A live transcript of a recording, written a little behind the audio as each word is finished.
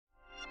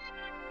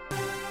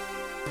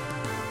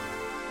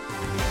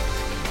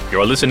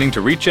You're listening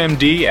to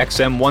ReachMD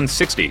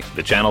XM160,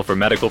 the channel for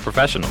medical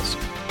professionals.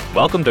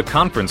 Welcome to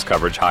conference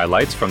coverage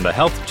highlights from the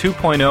Health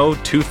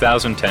 2.0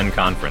 2010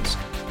 conference,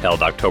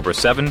 held October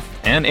 7th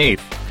and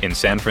 8th in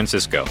San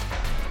Francisco.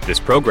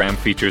 This program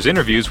features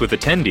interviews with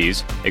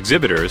attendees,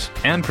 exhibitors,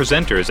 and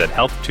presenters at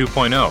Health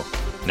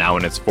 2.0, now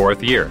in its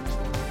fourth year,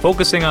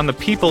 focusing on the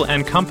people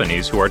and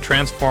companies who are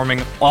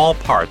transforming all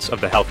parts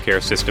of the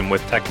healthcare system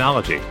with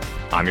technology.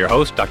 I'm your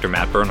host, Dr.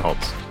 Matt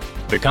Bernholtz.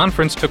 The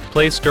conference took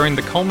place during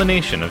the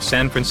culmination of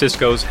San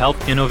Francisco's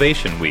Health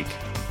Innovation Week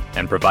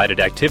and provided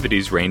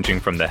activities ranging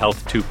from the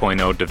Health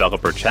 2.0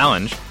 Developer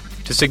Challenge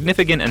to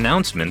significant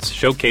announcements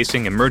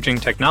showcasing emerging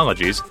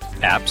technologies,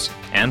 apps,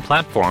 and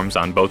platforms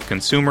on both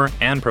consumer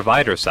and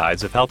provider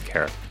sides of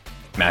healthcare.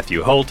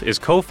 Matthew Holt is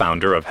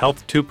co-founder of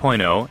Health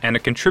 2.0 and a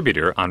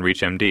contributor on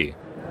ReachMD.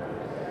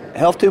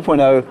 Health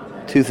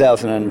 2.0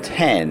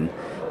 2010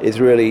 is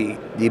really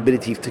the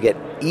ability to get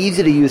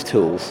easy-to-use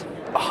tools,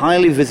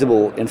 highly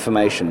visible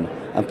information,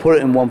 and put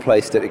it in one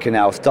place that it can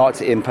now start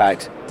to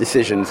impact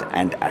decisions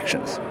and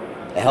actions.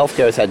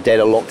 Healthcare has had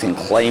data locked in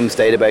claims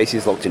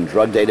databases, locked in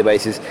drug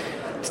databases.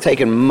 It's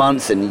taken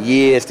months and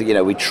years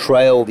to, we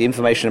trail the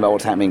information about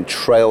what's happening,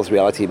 trails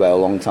reality by a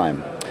long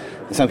time.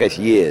 In some cases,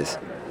 years.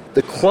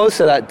 The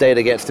closer that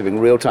data gets to being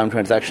real-time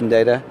transaction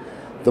data,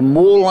 the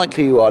more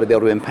likely you are to be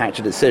able to impact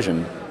a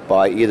decision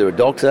by either a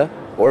doctor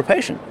or a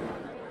patient.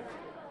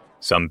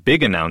 Some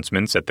big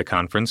announcements at the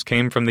conference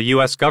came from the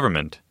U.S.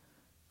 government.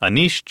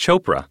 Anish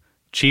Chopra,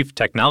 Chief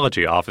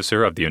Technology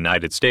Officer of the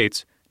United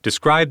States,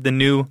 described the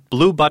new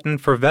Blue Button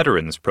for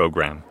Veterans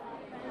program.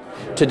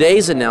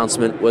 Today's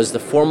announcement was the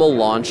formal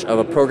launch of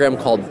a program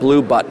called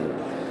Blue Button,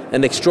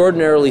 an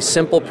extraordinarily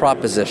simple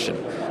proposition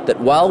that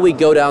while we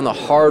go down the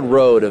hard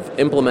road of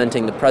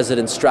implementing the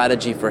President's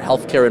strategy for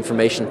healthcare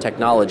information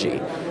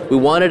technology, we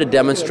wanted to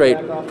demonstrate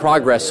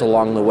progress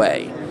along the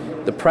way.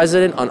 The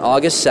President on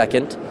August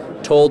 2nd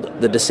told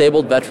the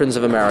Disabled Veterans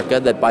of America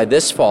that by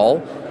this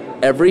fall,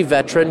 every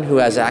veteran who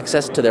has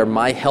access to their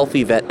My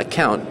Healthy Vet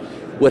account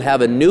would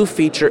have a new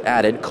feature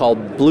added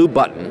called Blue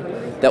Button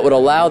that would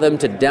allow them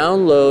to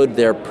download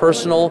their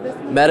personal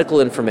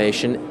medical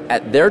information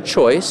at their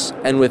choice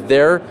and with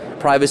their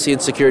privacy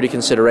and security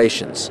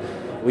considerations.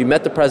 We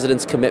met the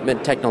President's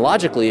commitment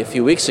technologically a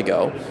few weeks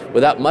ago.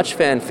 Without much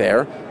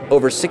fanfare,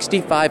 over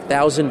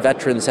 65,000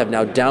 veterans have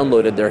now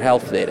downloaded their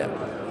health data.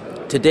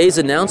 Today's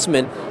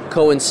announcement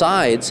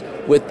coincides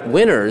with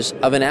winners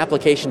of an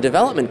application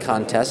development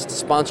contest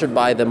sponsored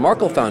by the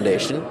Markle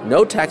Foundation,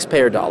 no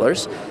taxpayer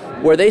dollars,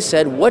 where they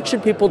said, what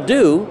should people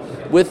do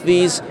with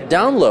these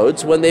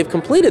downloads when they've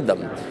completed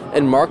them?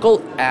 And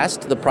Markle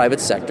asked the private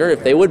sector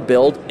if they would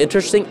build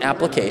interesting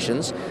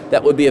applications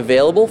that would be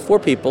available for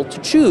people to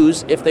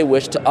choose if they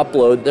wish to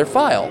upload their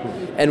file.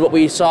 And what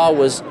we saw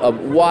was a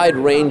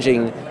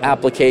wide-ranging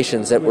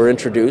applications that were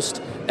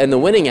introduced, and the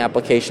winning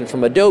application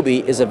from Adobe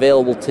is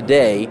available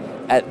today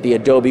at the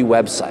Adobe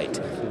website.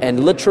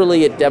 And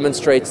literally it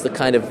demonstrates the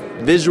kind of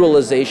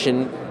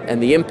visualization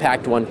and the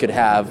impact one could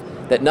have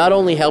that not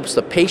only helps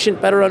the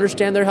patient better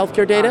understand their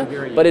healthcare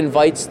data, but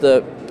invites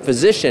the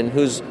physician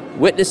who's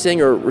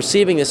witnessing or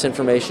receiving this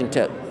information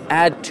to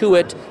add to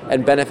it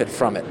and benefit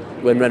from it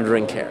when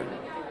rendering care.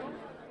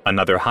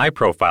 Another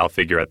high-profile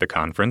figure at the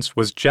conference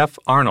was Jeff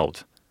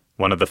Arnold,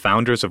 one of the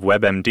founders of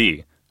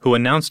WebMD, who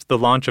announced the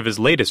launch of his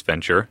latest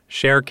venture,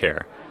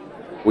 Sharecare.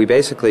 We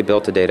basically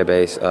built a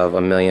database of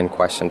 1 million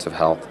questions of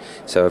health.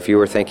 So if you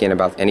were thinking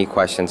about any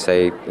question,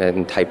 say,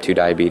 in type 2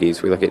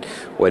 diabetes, we look at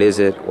what is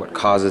it, what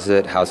causes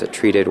it, how's it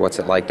treated, what's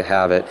it like to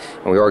have it,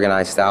 and we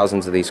organize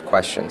thousands of these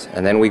questions.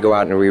 And then we go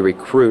out and we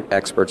recruit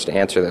experts to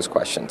answer those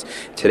questions.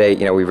 Today,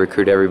 we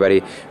recruit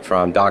everybody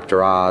from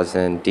Dr. Oz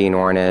and Dean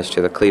Ornish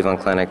to the Cleveland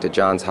Clinic to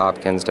Johns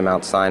Hopkins to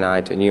Mount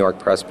Sinai to New York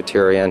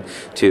Presbyterian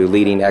to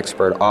leading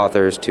expert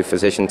authors to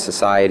physician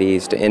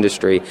societies to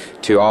industry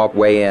to all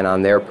weigh in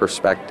on their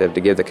perspective to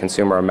give the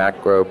consumer a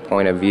macro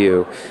point of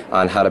view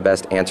on how to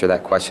best answer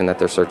that question that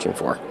they're searching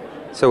for.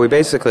 So we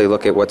basically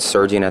look at what's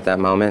surging at that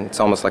moment. It's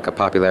almost like a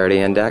popularity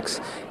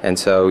index. And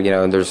so,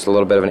 there's a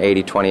little bit of an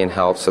 80-20 in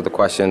health. So the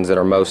questions that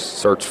are most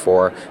searched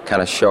for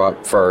kind of show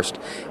up first.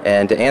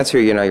 And to answer,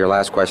 your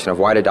last question of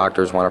why do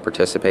doctors want to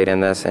participate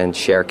in this and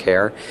share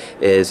care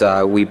is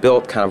we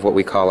built kind of what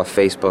we call a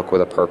Facebook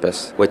with a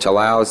purpose, which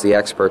allows the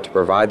expert to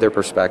provide their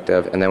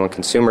perspective. And then when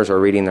consumers are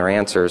reading their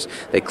answers,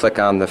 they click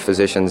on the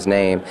physician's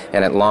name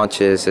and it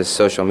launches his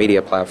social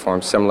media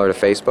platform similar to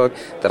Facebook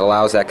that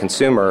allows that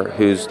consumer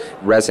who's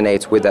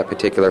resonates with that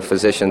particular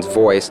physician's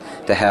voice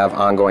to have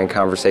ongoing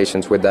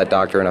conversations with that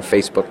doctor in a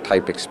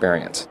Facebook-type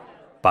experience.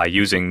 By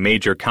using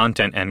major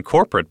content and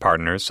corporate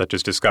partners such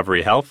as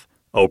Discovery Health,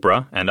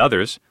 Oprah, and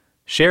others,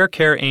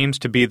 Sharecare aims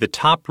to be the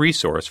top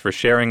resource for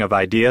sharing of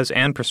ideas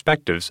and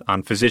perspectives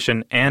on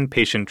physician and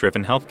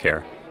patient-driven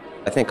healthcare.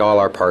 I think all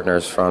our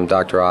partners, from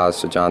Dr.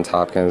 Oz to Johns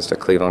Hopkins to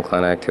Cleveland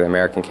Clinic to the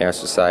American Cancer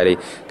Society,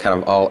 kind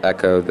of all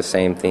echo the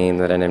same theme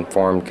that an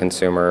informed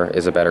consumer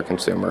is a better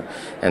consumer.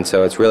 And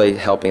so it's really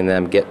helping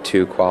them get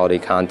to quality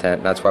content.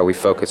 And that's why we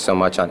focus so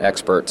much on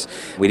experts.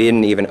 We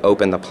didn't even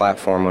open the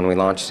platform when we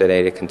launched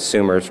today to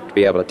consumers to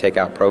be able to take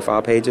out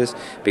profile pages,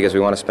 because we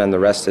want to spend the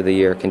rest of the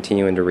year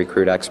continuing to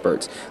recruit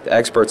experts. The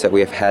experts that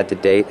we have had to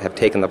date have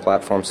taken the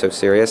platform so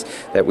serious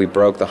that we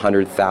broke the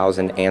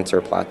 100,000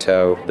 answer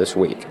plateau this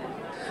week.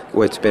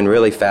 What's been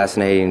really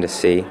fascinating to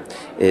see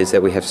is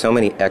that we have so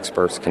many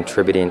experts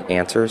contributing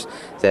answers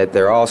that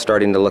they're all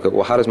starting to look at,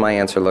 well, how does my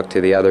answer look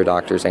to the other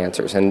doctor's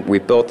answers? And we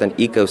built an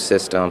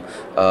ecosystem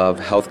of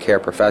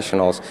healthcare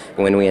professionals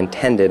when we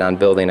intended on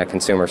building a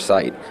consumer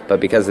site.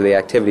 But because of the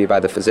activity by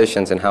the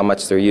physicians and how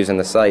much they're using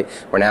the site,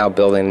 we're now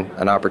building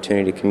an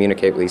opportunity to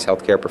communicate with these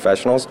healthcare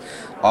professionals.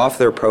 Off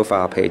their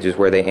profile pages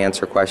where they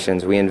answer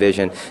questions, we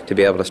envision to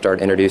be able to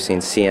start introducing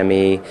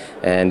CME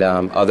and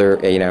other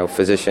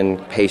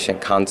physician-patient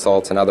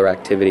consults and other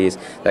activities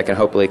that can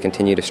hopefully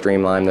continue to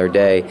streamline their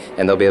day,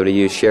 and they'll be able to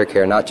use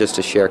ShareCare not just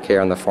to share care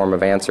in the form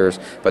of answers,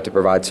 but to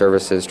provide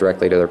services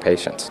directly to their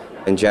patients.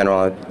 In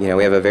general,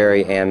 we have a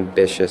very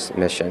ambitious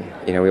mission.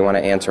 We want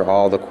to answer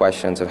all the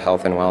questions of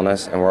health and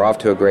wellness, and we're off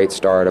to a great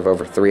start of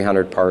over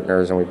 300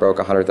 partners, and we broke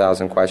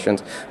 100,000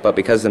 questions. But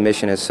because the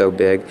mission is so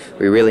big,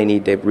 we really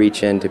need to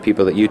reach into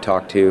people that you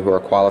talk to who are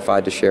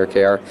qualified to share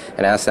care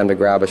and ask them to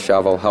grab a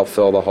shovel, help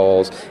fill the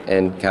holes,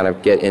 and kind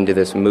of get into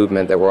this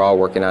movement that we're all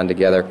working on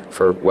together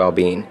for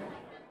well-being.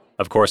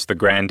 Of course, the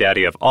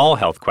granddaddy of all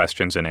health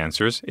questions and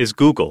answers is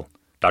Google.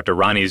 Dr.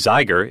 Ronnie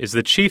Zeiger is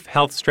the chief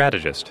health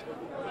strategist.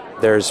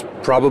 There's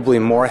probably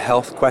more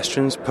health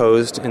questions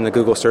posed in the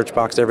Google search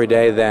box every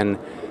day than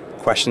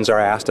questions are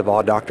asked of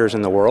all doctors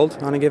in the world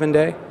on a given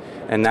day.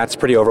 And that's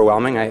pretty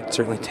overwhelming. I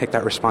certainly take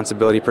that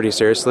responsibility pretty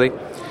seriously.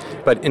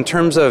 But in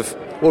terms of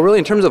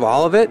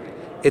all of it,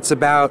 it's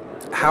about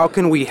how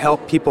can we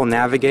help people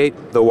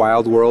navigate the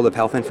wild world of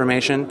health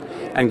information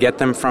and get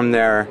them from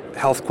their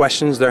health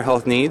questions, their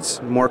health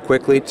needs, more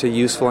quickly to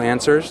useful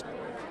answers.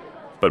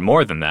 But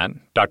more than that,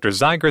 Dr.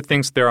 Zeiger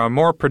thinks there are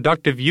more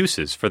productive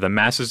uses for the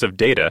masses of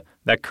data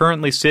that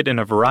currently sit in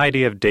a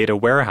variety of data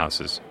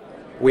warehouses.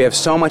 We have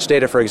so much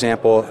data, for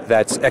example,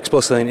 that's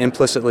explicitly and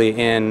implicitly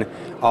in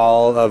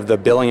all of the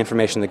billing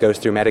information that goes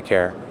through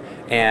Medicare.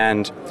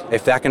 And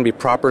if that can be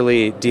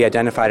properly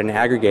de-identified and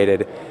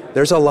aggregated,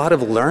 there's a lot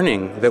of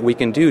learning that we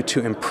can do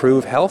to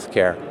improve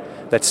healthcare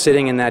that's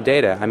sitting in that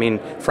data. I mean,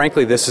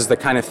 frankly, this is the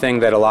kind of thing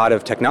that a lot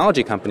of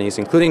technology companies,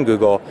 including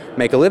Google,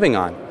 make a living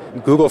on.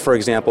 Google, for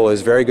example,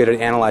 is very good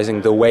at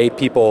analyzing the way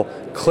people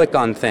click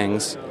on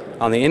things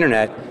on the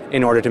internet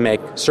in order to make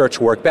search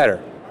work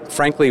better.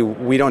 Frankly,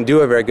 we don't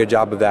do a very good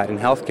job of that in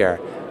healthcare.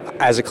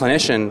 As a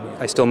clinician,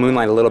 I still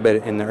moonlight a little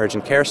bit in the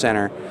urgent care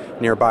center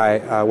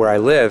nearby where I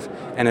live,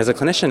 and as a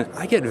clinician,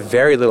 I get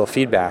very little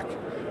feedback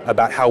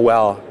about how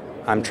well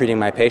I'm treating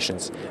my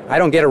patients. I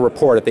don't get a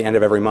report at the end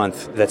of every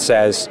month that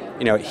says,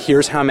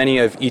 here's how many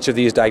of each of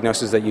these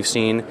diagnoses that you've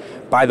seen.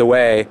 By the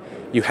way,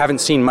 you haven't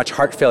seen much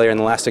heart failure in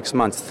the last 6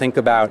 months. Think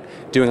about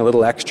doing a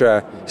little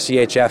extra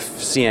CHF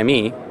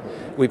CME.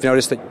 We've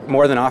noticed that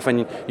more than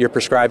often you're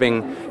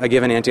prescribing a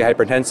given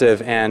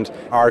antihypertensive, and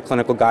our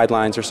clinical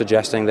guidelines are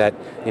suggesting that,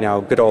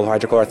 good old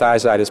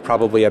hydrochlorothiazide is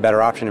probably a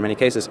better option in many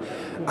cases.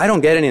 I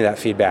don't get any of that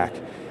feedback.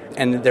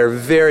 And there are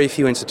very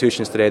few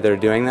institutions today that are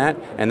doing that,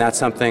 and that's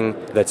something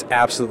that's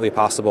absolutely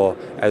possible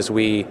as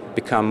we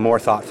become more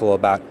thoughtful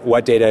about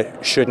what data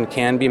should and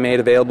can be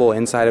made available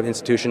inside of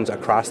institutions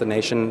across the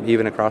nation,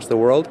 even across the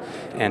world,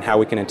 and how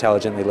we can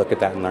intelligently look at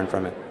that and learn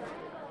from it.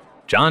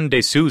 John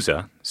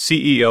D'Souza,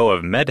 CEO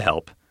of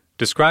MedHelp,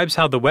 describes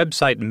how the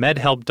website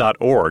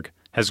medhelp.org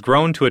has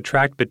grown to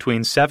attract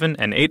between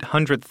 700,000 and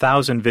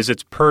 800,000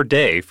 visits per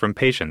day from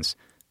patients,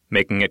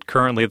 making it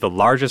currently the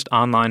largest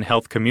online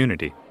health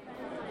community.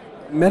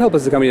 MedHelp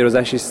is a company that was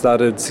actually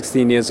started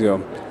 16 years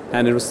ago,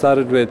 and it was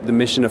started with the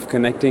mission of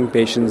connecting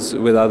patients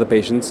with other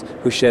patients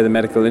who share the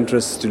medical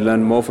interests, to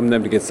learn more from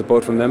them, to get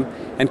support from them,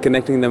 and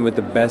connecting them with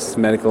the best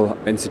medical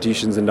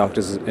institutions and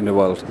doctors in the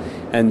world.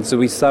 And so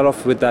we start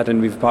off with that, and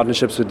we have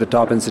partnerships with the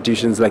top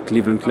institutions like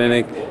Cleveland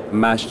Clinic,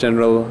 Mass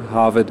General,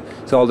 Harvard,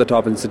 so all the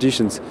top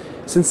institutions.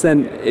 Since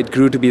then, it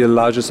grew to be the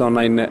largest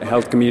online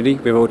health community.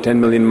 We have over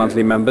 10 million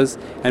monthly members,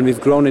 and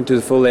we've grown into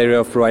the full area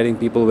of providing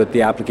people with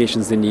the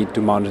applications they need to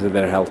monitor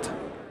their health.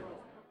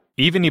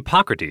 Even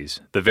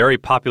Hippocrates, the very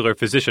popular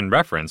physician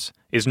reference,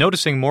 is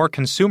noticing more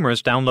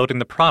consumers downloading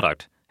the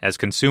product as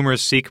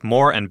consumers seek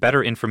more and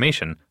better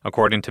information,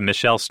 according to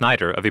Michelle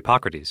Snyder of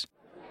Hippocrates.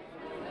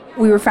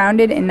 We were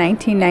founded in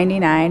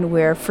 1999.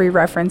 We're a free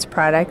reference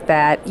product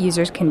that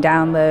users can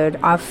download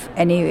off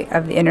any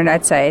of the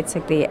internet sites,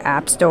 like the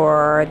App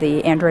Store or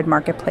the Android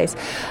Marketplace,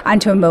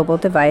 onto a mobile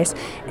device.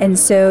 And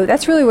so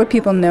that's really what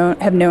people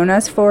have known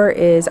us for,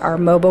 is our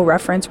mobile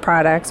reference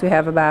products. We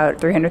have about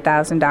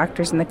 300,000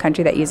 doctors in the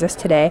country that use us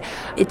today.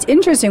 It's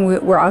interesting,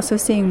 we're also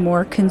seeing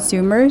more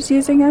consumers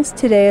using us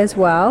today as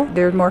well.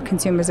 There are more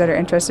consumers that are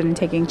interested in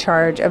taking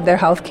charge of their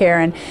health care,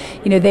 and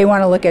they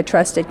want to look at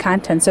trusted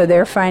content, so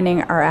they're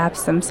finding our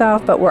apps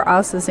themselves, but we're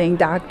also seeing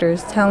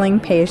doctors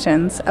telling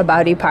patients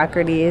about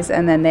Epocrates,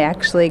 and then they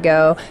actually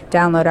go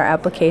download our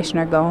application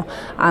or go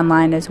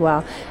online as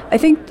well. I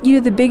think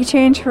the big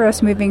change for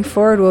us moving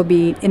forward will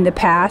be, in the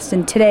past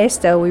and today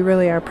still, we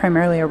really are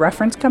primarily a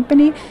reference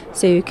company,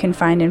 so you can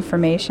find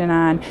information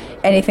on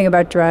anything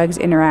about drugs,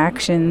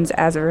 interactions,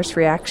 adverse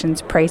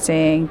reactions,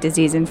 pricing,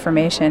 disease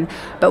information,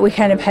 but we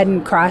kind of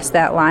hadn't crossed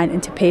that line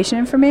into patient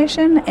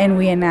information, and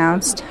we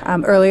announced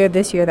earlier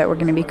this year that we're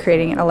going to be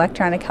creating an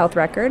electronic health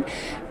record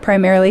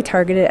primarily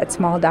targeted at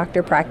small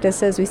doctor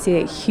practices. We see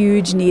a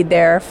huge need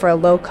there for a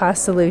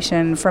low-cost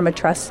solution from a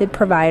trusted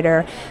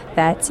provider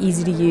that's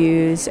easy to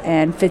use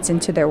and fits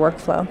into their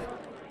workflow.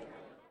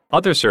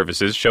 Other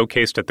services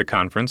showcased at the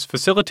conference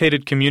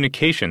facilitated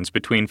communications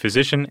between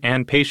physician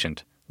and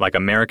patient, like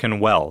American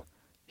Well.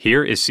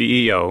 Here is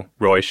CEO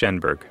Roy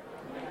Schenberg.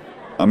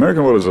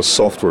 American Well is a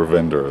software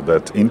vendor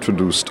that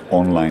introduced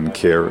online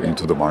care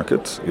into the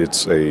market.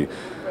 It's a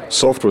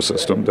software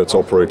system that's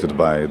operated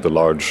by the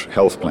large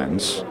health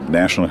plans,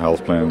 national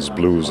health plans,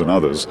 Blues, and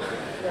others,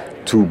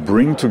 to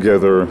bring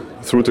together,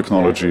 through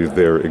technology,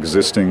 their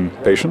existing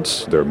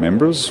patients, their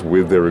members,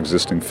 with their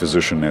existing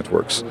physician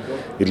networks.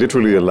 It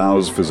literally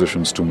allows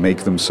physicians to make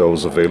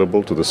themselves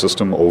available to the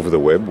system over the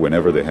web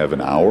whenever they have an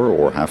hour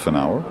or half an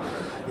hour,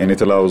 and it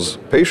allows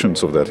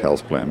patients of that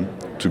health plan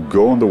to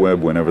go on the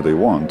web whenever they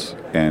want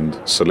and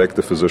select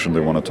the physician they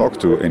want to talk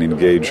to and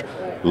engage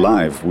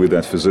live with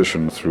that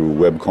physician through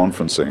web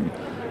conferencing,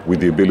 with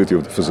the ability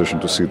of the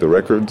physician to see the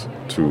record,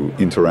 to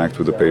interact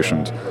with the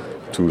patient,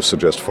 to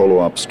suggest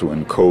follow-ups, to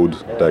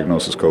encode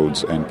diagnosis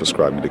codes and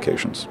prescribe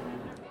medications.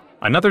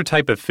 Another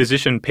type of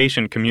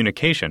physician-patient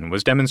communication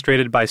was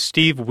demonstrated by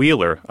Steve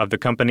Wheeler of the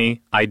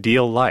company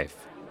Ideal Life.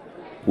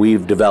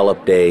 We've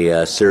developed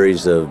a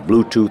series of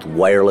Bluetooth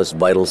wireless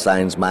vital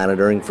signs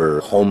monitoring for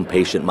home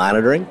patient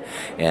monitoring,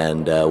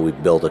 and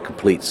we've built a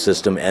complete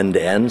system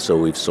end-to-end, so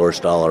we've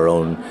sourced all our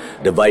own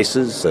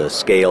devices,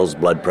 scales,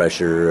 blood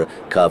pressure,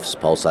 cuffs,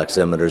 pulse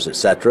oximeters,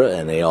 etc.,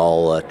 and they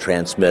all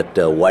transmit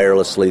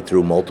wirelessly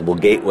through multiple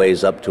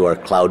gateways up to our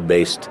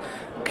cloud-based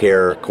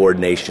care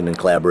coordination and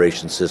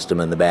collaboration system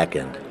in the back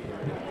end.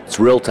 It's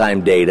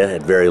real-time data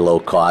at very low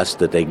cost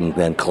that they can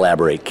then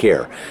collaborate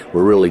care.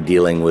 We're really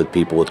dealing with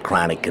people with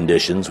chronic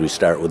conditions. We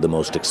start with the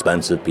most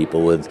expensive,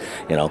 people with,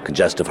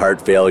 congestive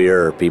heart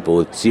failure, or people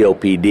with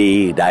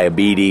COPD,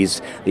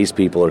 diabetes. These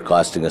people are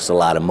costing us a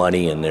lot of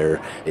money, and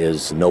there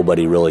is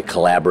nobody really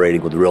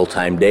collaborating with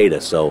real-time data.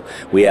 So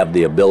we have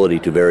the ability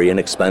to very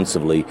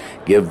inexpensively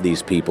give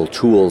these people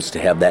tools to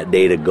have that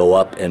data go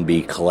up and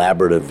be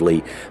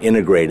collaboratively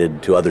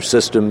integrated to other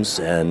systems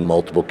and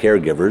multiple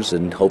caregivers,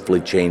 and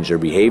hopefully change their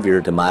behavior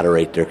to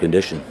moderate their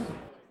condition.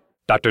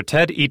 Dr.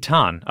 Ted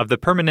Itan of the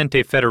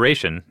Permanente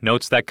Federation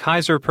notes that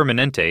Kaiser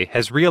Permanente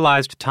has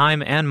realized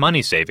time and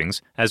money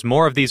savings as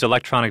more of these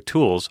electronic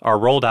tools are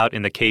rolled out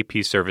in the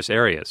KP service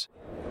areas.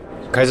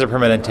 Kaiser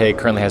Permanente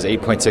currently has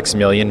 8.6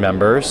 million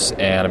members,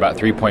 and about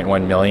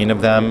 3.1 million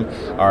of them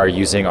are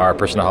using our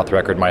personal health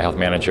record, My Health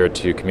Manager,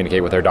 to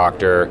communicate with their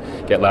doctor,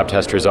 get lab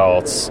test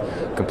results,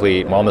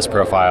 complete wellness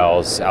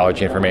profiles,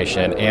 allergy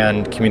information,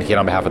 and communicate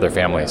on behalf of their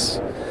families.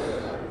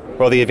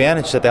 Well, the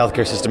advantage that the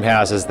healthcare system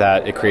has is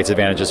that it creates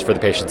advantages for the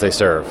patients they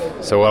serve.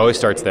 So it always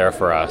starts there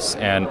for us.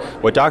 And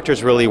what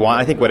doctors really want,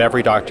 I think what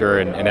every doctor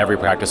in every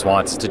practice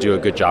wants, is to do a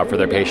good job for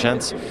their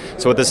patients.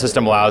 So what the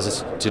system allows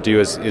us to do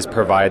is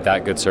provide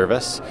that good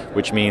service,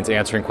 which means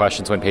answering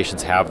questions when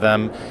patients have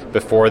them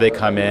before they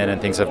come in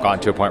and things have gotten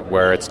to a point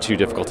where it's too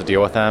difficult to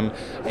deal with them,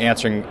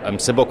 answering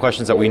simple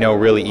questions that we know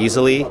really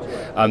easily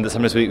that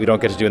sometimes we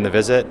don't get to do in the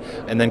visit,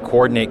 and then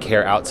coordinate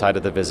care outside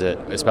of the visit,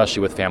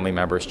 especially with family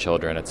members,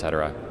 children,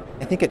 etc.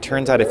 I think it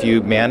turns out if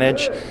you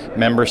manage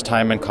members'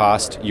 time and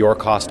cost, your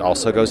cost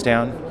also goes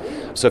down.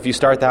 So if you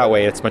start that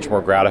way, it's a much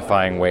more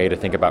gratifying way to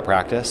think about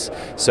practice.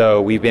 So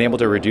we've been able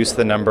to reduce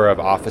the number of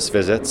office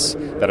visits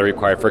that are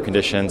required for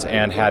conditions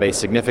and had a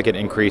significant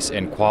increase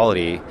in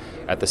quality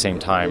at the same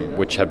time,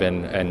 which have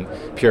been in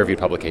peer-reviewed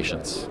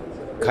publications.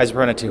 Kaiser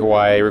Permanente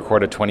Hawaii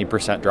recorded a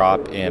 20%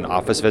 drop in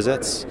office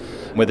visits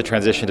with the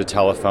transition to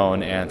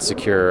telephone and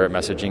secure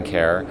messaging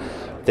care.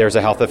 There's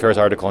a Health Affairs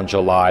article in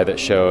July that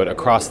showed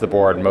across the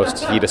board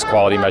most HEDIS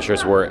quality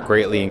measures were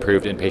greatly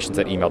improved in patients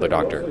that emailed their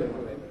doctor.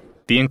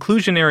 The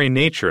inclusionary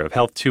nature of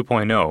Health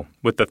 2.0,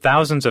 with the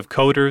thousands of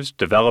coders,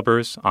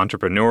 developers,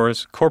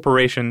 entrepreneurs,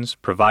 corporations,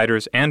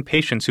 providers, and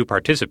patients who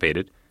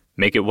participated,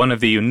 make it one of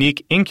the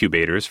unique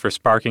incubators for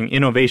sparking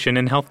innovation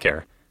in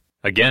healthcare.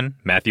 Again,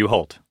 Matthew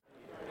Holt.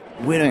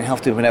 we're doing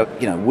Health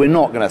 2.0, we're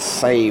not going to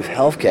save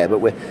healthcare, but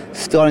we're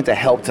starting to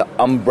help to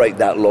unbreak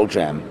that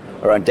logjam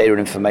around data and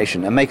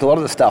information and make a lot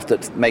of the stuff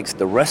that makes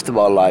the rest of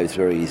our lives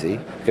very easy.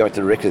 Go back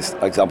to Rick's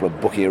example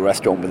of booking a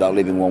restaurant without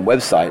leaving one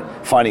website,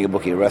 finding and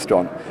booking a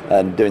restaurant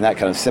and doing that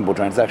kind of simple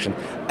transaction,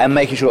 and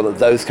making sure that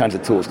those kinds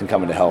of tools can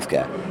come into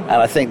healthcare. And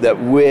I think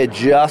that we're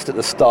just at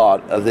the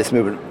start of this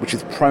movement, which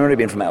has primarily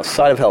been from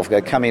outside of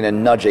healthcare, coming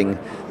and nudging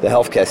the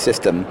healthcare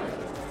system.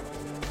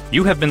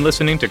 You have been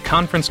listening to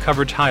conference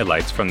coverage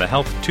highlights from the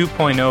Health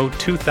 2.0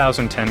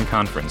 2010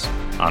 conference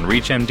on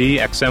ReachMD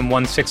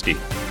XM160.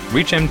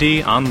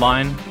 ReachMD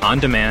online, on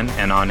demand,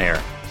 and on air.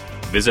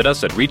 Visit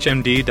us at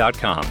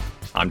reachmd.com.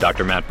 I'm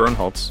Dr. Matt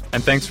Bernholtz,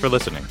 and thanks for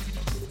listening.